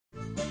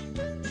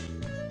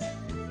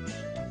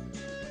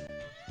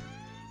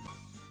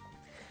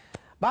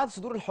بعد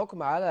صدور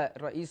الحكم على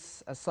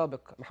الرئيس السابق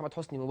محمد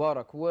حسني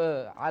مبارك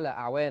وعلى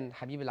أعوان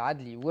حبيب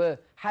العدلي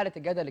وحالة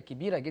الجدل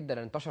الكبيرة جدا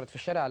اللي انتشرت في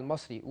الشارع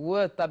المصري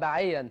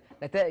وتبعيا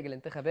نتائج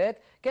الانتخابات،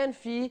 كان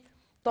في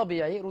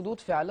طبيعي ردود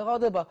فعل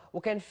غاضبة،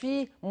 وكان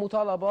في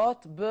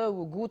مطالبات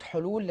بوجود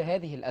حلول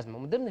لهذه الأزمة.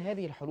 من ضمن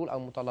هذه الحلول أو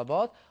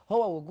المطالبات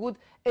هو وجود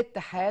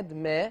اتحاد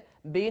ما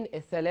بين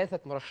الثلاثة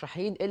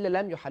مرشحين اللي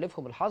لم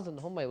يحالفهم الحظ ان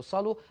هم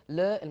يوصلوا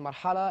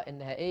للمرحلة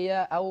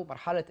النهائية أو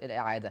مرحلة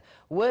الإعادة.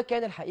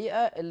 وكان الحقيقة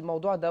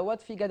الموضوع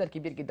دوت في جدل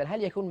كبير جدا،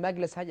 هل يكون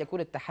مجلس، هل يكون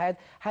اتحاد،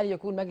 هل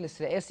يكون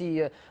مجلس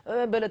رئاسي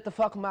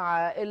بالاتفاق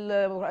مع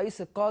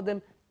الرئيس القادم.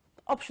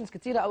 اوبشنز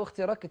كتيره او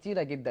اختيارات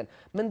كتيره جدا.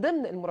 من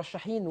ضمن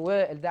المرشحين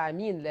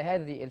والداعمين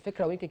لهذه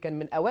الفكره، ويمكن كان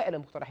من اوائل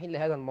المقترحين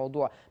لهذا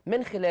الموضوع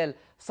من خلال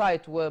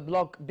سايت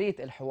وبلوج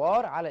بيت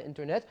الحوار على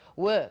الانترنت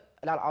وعلى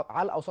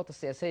الاوساط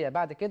السياسيه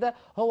بعد كده،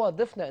 هو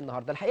ضيفنا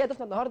النهارده. الحقيقه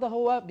ضيفنا النهارده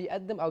هو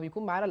بيقدم او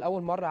بيكون معانا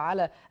لاول مره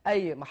على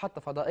اي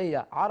محطه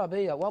فضائيه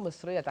عربيه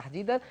ومصريه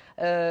تحديدا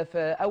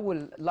في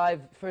اول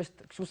لايف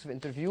فيرست اكسكلوسيف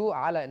انترفيو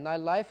على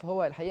النايل لايف.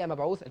 هو الحقيقه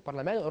مبعوث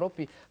البرلمان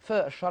الاوروبي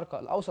في الشرق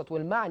الاوسط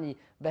والمعني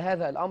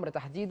بهذا الامر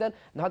تحديدا.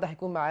 النهارده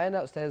هيكون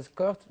معانا استاذ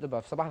كورت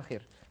ديبوف. صباح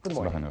الخير. Good morning.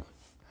 صباح النور.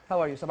 How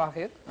are you? صباح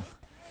الخير.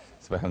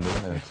 صباح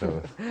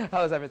النور.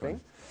 How is everything?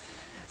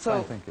 So,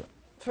 fine, thank you.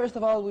 First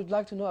of all, we'd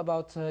like to know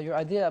about your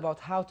idea about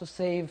how to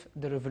save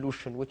the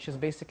revolution, which is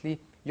basically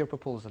your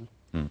proposal.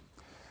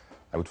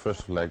 I would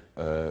first like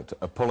to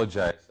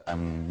apologize.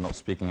 I'm not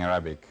speaking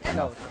Arabic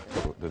enough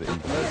to the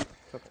English.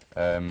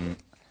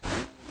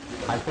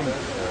 I think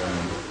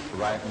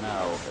right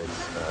now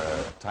it's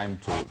time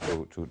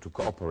to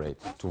cooperate,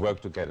 to work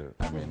together.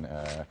 I mean,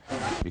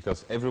 because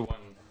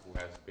everyone who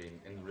has been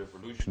in the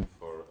revolution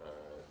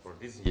for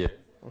this year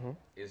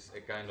is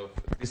a kind of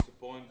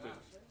disappointed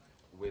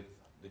with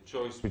the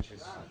choice, which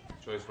is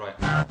choice right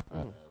now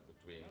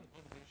between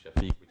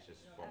Shafiq, which is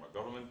former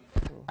government,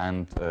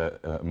 and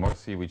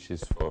Morsi, which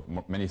is for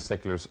many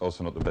seculars also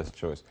not the best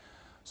choice.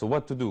 So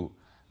what to do?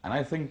 And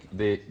I think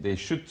they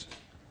should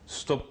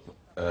stop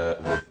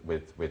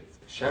with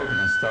shouting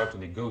and start to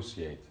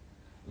negotiate.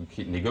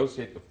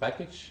 Negotiate a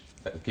package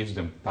that gives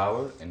them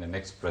power in the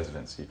next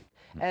presidency.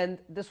 And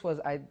this was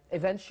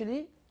eventually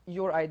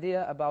your idea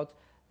about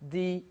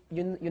the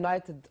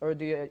united or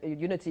the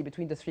unity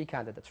between the three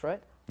candidates,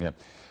 right? Yeah,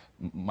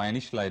 my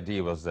initial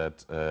idea was that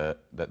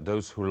that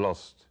those who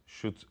lost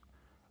should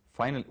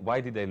finally. Why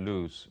did they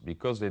lose?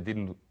 Because they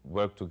didn't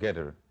work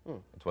together.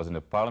 It was in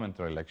the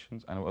parliamentary elections,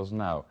 and it was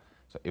now.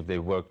 So if they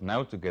work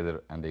now together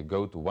and they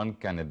go to one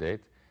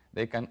candidate,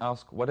 they can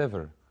ask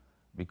whatever,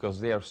 because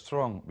they are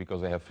strong, because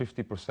they have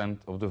 50%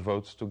 of the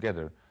votes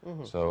together.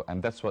 So, and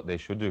that's what they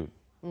should do.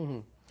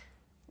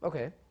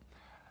 Okay.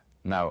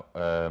 Now.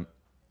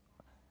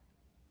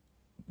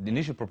 The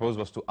initial proposal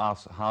was to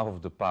ask half of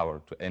the power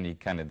to any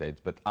candidate,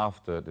 but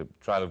after the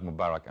trial of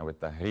Mubarak and with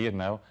Tahrir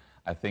now,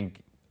 I think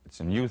it's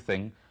a new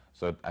thing.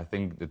 So I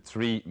think the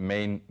three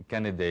main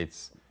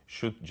candidates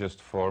should just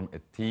form a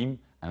team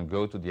and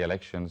go to the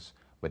elections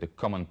with a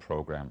common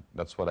program.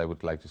 That's what I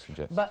would like to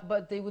suggest.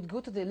 But they would go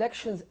to the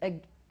elections,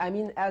 I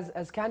mean,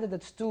 as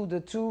candidates to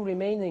the two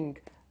remaining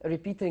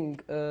repeating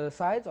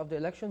sides of the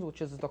elections,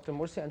 which is Dr.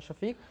 Morsi and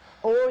Shafiq,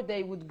 or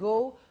they would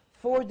go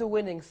for the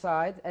winning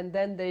side and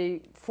then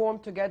they form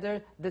together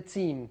the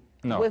team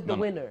with the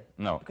winner.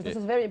 No. Because this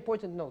is a very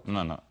important note.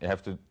 No. You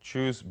have to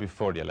choose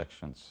before the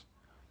elections.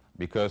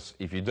 Because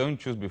if you don't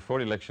choose before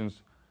the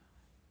elections,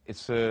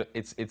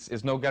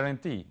 it's no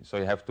guarantee. So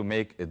you have to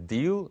make a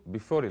deal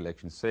before the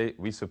elections. Say,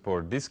 we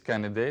support this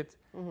candidate,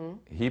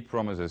 he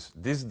promises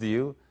this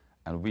deal,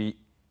 and we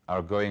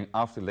are going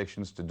after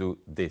elections to do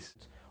this.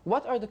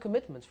 What are the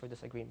commitments for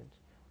this agreement?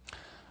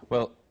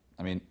 Well,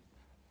 I mean,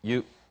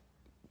 you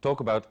talk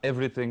about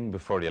everything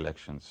before the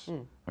elections.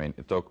 I mean,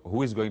 talk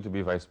who is going to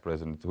be vice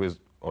president, who is,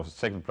 or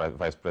second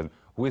vice president,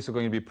 who is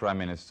going to be prime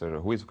minister,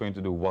 who is going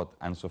to do what,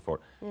 and so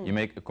forth. You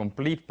make a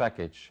complete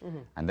package,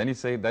 and then you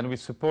say, then we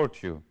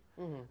support you.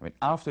 I mean,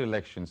 after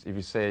elections, if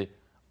you say,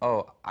 oh,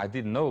 I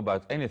didn't know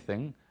about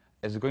anything,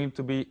 it's going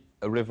to be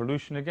a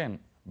revolution again,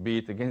 be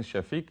it against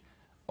Shafiq,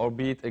 or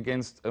be it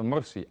against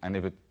Morsi. And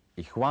if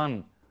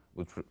Ikhwan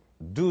would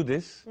do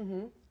this,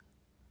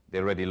 they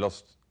already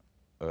lost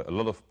a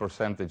lot of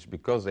percentage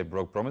because they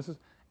broke promises.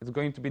 It's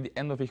going to be the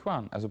end of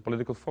Ikhwan as a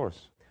political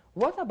force.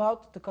 What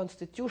about the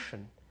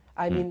constitution?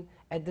 I mean,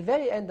 at the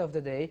very end of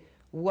the day,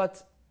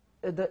 what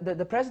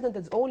the president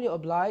is only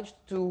obliged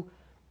to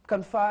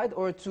confide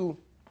or to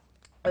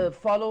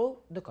follow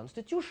the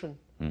constitution.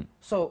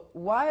 So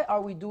why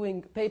are we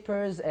doing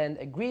papers and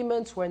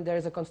agreements when there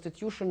is a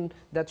constitution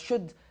that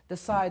should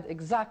decide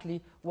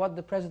exactly what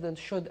the president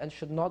should and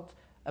should not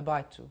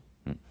abide to?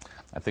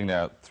 I think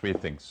there are three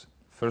things.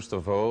 First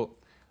of all,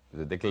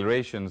 the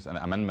declarations and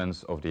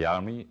amendments of the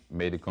army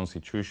made the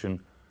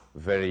constitution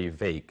very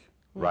vague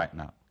right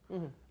now.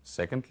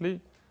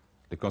 Secondly,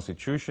 the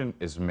constitution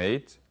is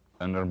made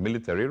under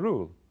military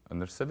rule,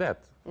 under Saaed.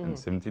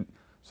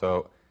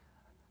 So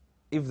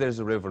if there's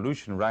a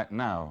revolution right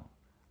now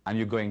and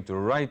you're going to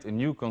write a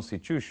new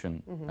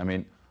constitution, I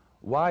mean,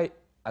 why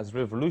as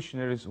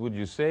revolutionaries, would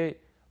you say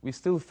we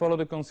still follow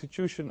the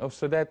constitution of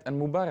Saaed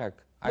and Mubarak?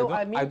 No,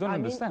 I don't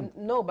understand.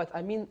 No, but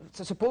I mean,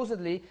 so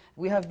supposedly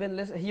we have been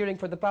hearing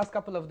for the past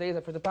couple of days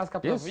and for the past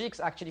couple of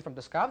weeks, actually, from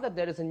the SCAF, that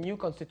there is a new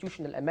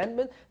constitutional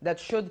amendment that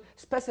should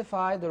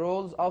specify the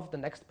roles of the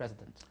next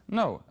president.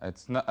 No,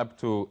 it's not up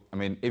to, I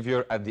mean, if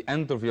you're at the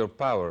end of your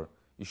power,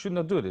 you should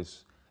not do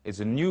this. It's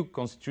a new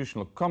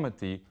constitutional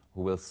committee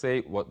who will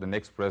say what the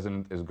next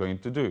president is going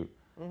to do.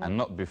 And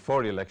not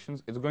before the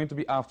elections, it's going to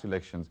be after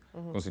elections.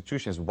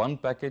 Constitution is one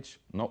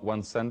package, not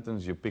one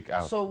sentence you pick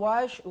out. So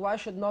why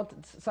should not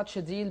such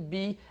a deal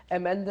be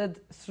amended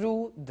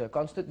through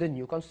the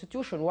new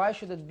constitution? Why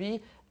should it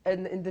be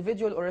an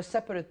individual or a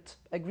separate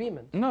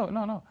agreement? No.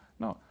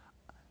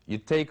 You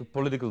take a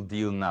political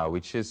deal now,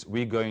 which is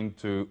we're going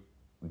to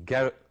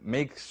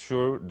make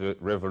sure the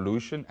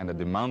revolution and the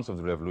demands of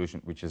the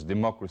revolution, which is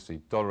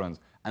democracy, tolerance,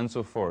 and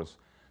so forth,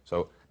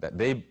 so that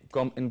they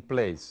come in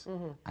place.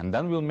 And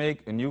then we'll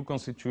make a new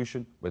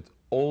constitution with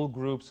all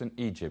groups in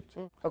Egypt.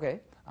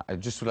 Okay. I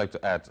just would like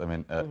to add, I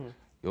mean,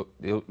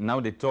 now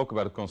they talk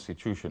about a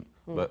constitution,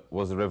 but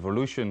was the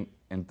revolution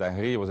in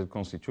Tahrir, was it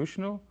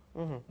constitutional?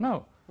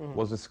 No.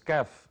 Was the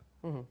SCAF,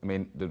 I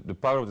mean, the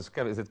power of the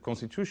SCAF, is it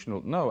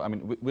constitutional? No. I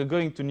mean, we're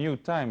going to new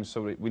times,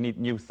 so we need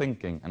new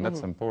thinking, and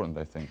that's important,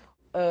 I think.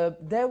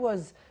 There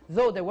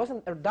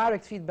wasn't a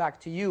direct feedback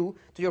to you,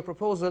 to your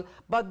proposal,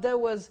 but there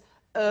was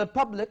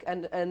public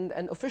and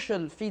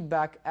official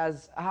feedback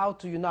as how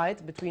to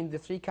unite between the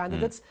three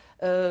candidates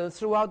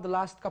throughout the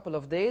last couple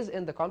of days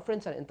in the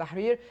conference and in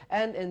Tahrir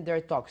and in their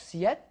talks.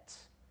 Yet,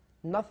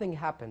 nothing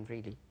happened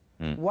really.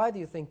 Why do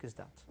you think is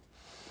that?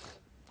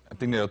 I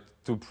think there are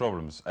two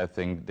problems. I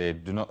think they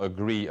do not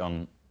agree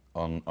on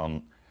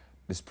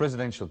this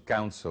presidential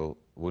council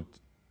would,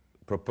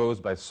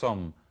 proposed by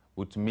some,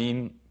 would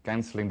mean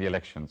cancelling the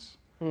elections.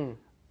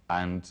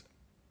 And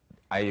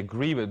I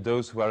agree with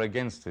those who are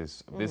against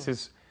this. This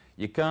is,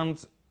 you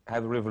can't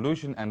have a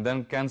revolution and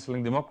then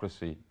cancelling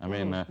democracy. I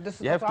mean,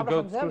 you have to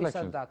go through elections.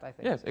 Said that, I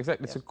think. Yes,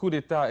 exactly. Yes. It's a coup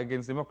d'etat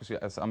against democracy,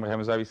 as Amr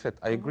Hamzawi said.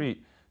 I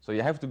agree. So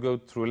you have to go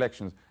through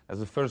elections as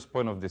the first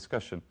point of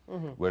discussion,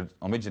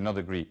 on which you not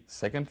agree.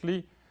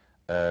 Secondly,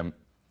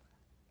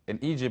 in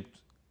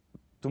Egypt,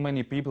 too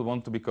many people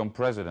want to become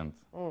president.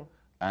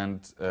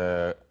 And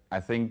I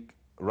think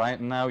right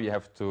now you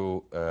have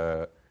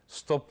to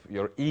stop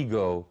your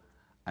ego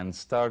and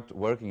start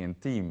working in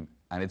team,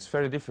 and it's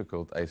very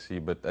difficult, I see.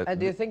 But and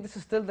do you think this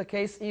is still the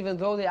case, even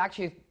though they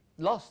actually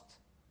lost?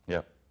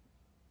 Yeah.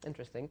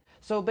 Interesting.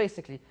 So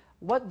basically,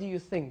 what do you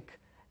think,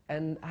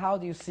 and how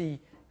do you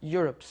see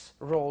Europe's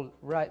role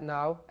right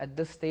now at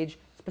this stage,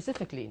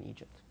 specifically in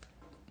Egypt?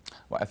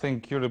 Well, I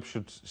think Europe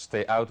should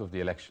stay out of the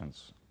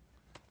elections.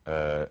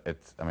 I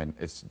mean,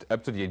 it's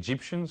up to the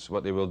Egyptians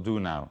what they will do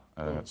now.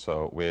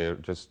 So we'll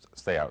just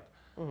stay out.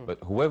 But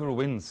whoever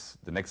wins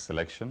the next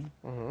election,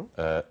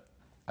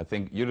 I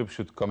think Europe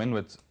should come in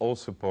with all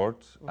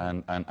support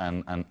and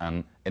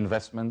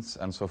investments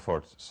and so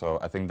forth. So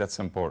I think that's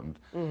important.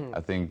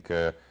 I think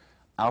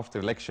after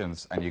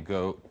elections and you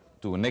go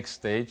to a next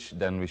stage,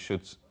 then we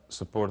should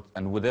support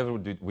and whatever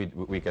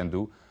we can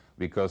do,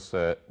 because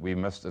we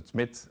must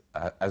admit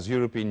as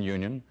European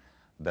Union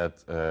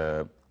that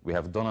we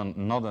have done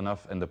not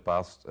enough in the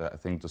past, I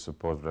think, to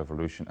support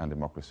revolution and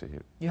democracy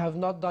here. You have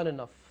not done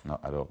enough? Not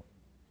at all.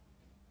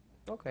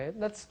 Okay,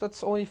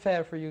 that's only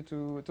fair for you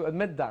to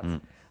admit that.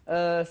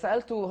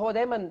 سألته هو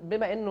دايما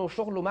بما انه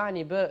شغله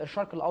معني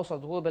بالشرق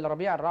الاوسط وهو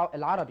بالربيع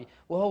العربي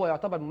وهو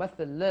يعتبر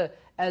ممثل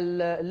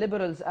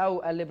للليبرالز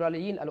او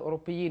الليبراليين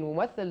الاوروبيين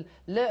وممثل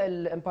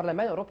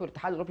للبرلمان الاوروبي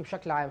والاتحاد الاوروبي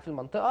بشكل عام في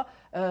المنطقه،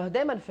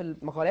 دايما في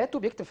مقالاته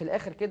بيكتب في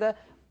الاخر كده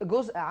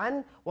جزء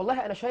عن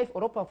والله انا شايف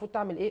اوروبا المفروض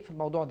تعمل ايه في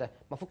الموضوع ده،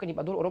 المفروض كان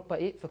يبقى دور اوروبا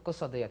ايه في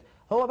القصه ديت.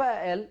 هو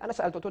بقى قال، انا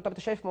سالته قلت له طب انت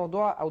شايف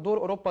موضوع او دور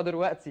اوروبا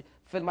دلوقتي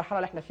في المرحله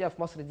اللي احنا فيها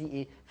في مصر دي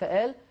ايه؟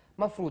 فقال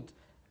مفروض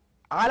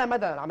على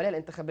مدى العمليه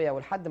الانتخابيه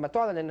ولحد ما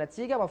تعلن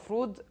النتيجه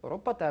مفروض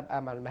اوروبا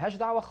تبقى مالهاش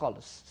دعوه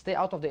خالص، stay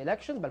out of the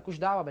elections، مالكوش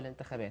دعوه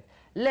بالانتخابات.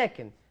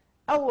 لكن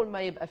اول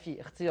ما يبقى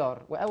فيه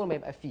اختيار واول ما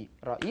يبقى فيه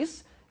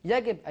رئيس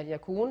يجب ان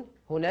يكون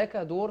هناك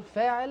دور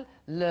فاعل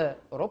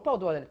لاوروبا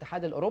ودول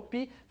الاتحاد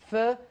الاوروبي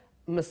في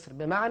مصر،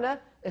 بمعنى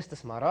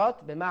استثمارات،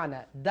 بمعنى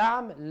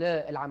دعم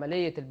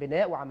لعملية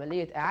البناء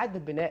وعملية إعادة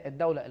بناء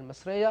الدولة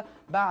المصرية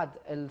بعد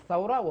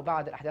الثورة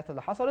وبعد الأحداث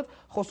اللي حصلت،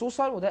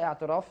 خصوصا وده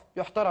اعتراف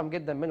يحترم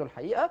جدا منه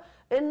الحقيقة،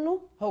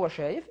 إنه هو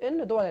شايف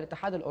إن دول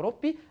الاتحاد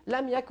الأوروبي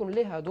لم يكن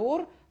لها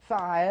دور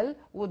فعال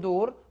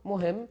ودور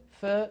مهم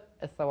في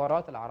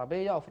الثورات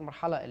العربية أو في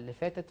المرحلة اللي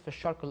فاتت في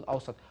الشرق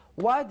الأوسط.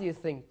 Why do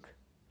you think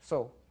so?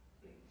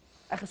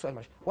 آخر سؤال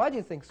ماشي. Why do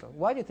you think so?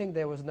 Why do you think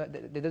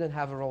they didn't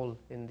have a role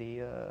in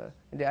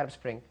the Arab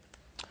Spring?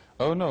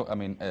 Oh no, I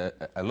mean,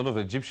 a lot of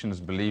Egyptians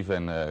believe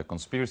in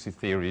conspiracy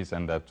theories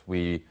and that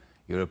we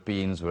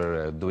Europeans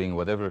were doing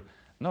whatever.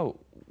 No,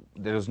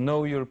 there was no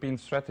European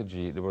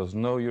strategy, there was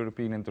no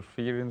European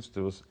interference,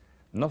 there was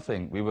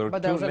nothing. We were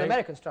But there was an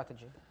American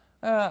strategy.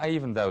 I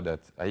even doubt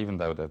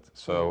that.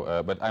 So,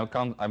 but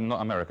I'm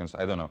not Americans,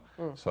 I don't know.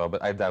 So, but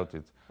I doubt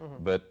it.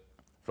 But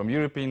From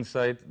European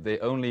side, they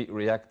only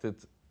reacted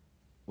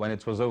when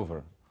it was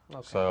over.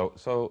 Okay.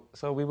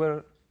 So we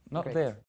were not Great. there.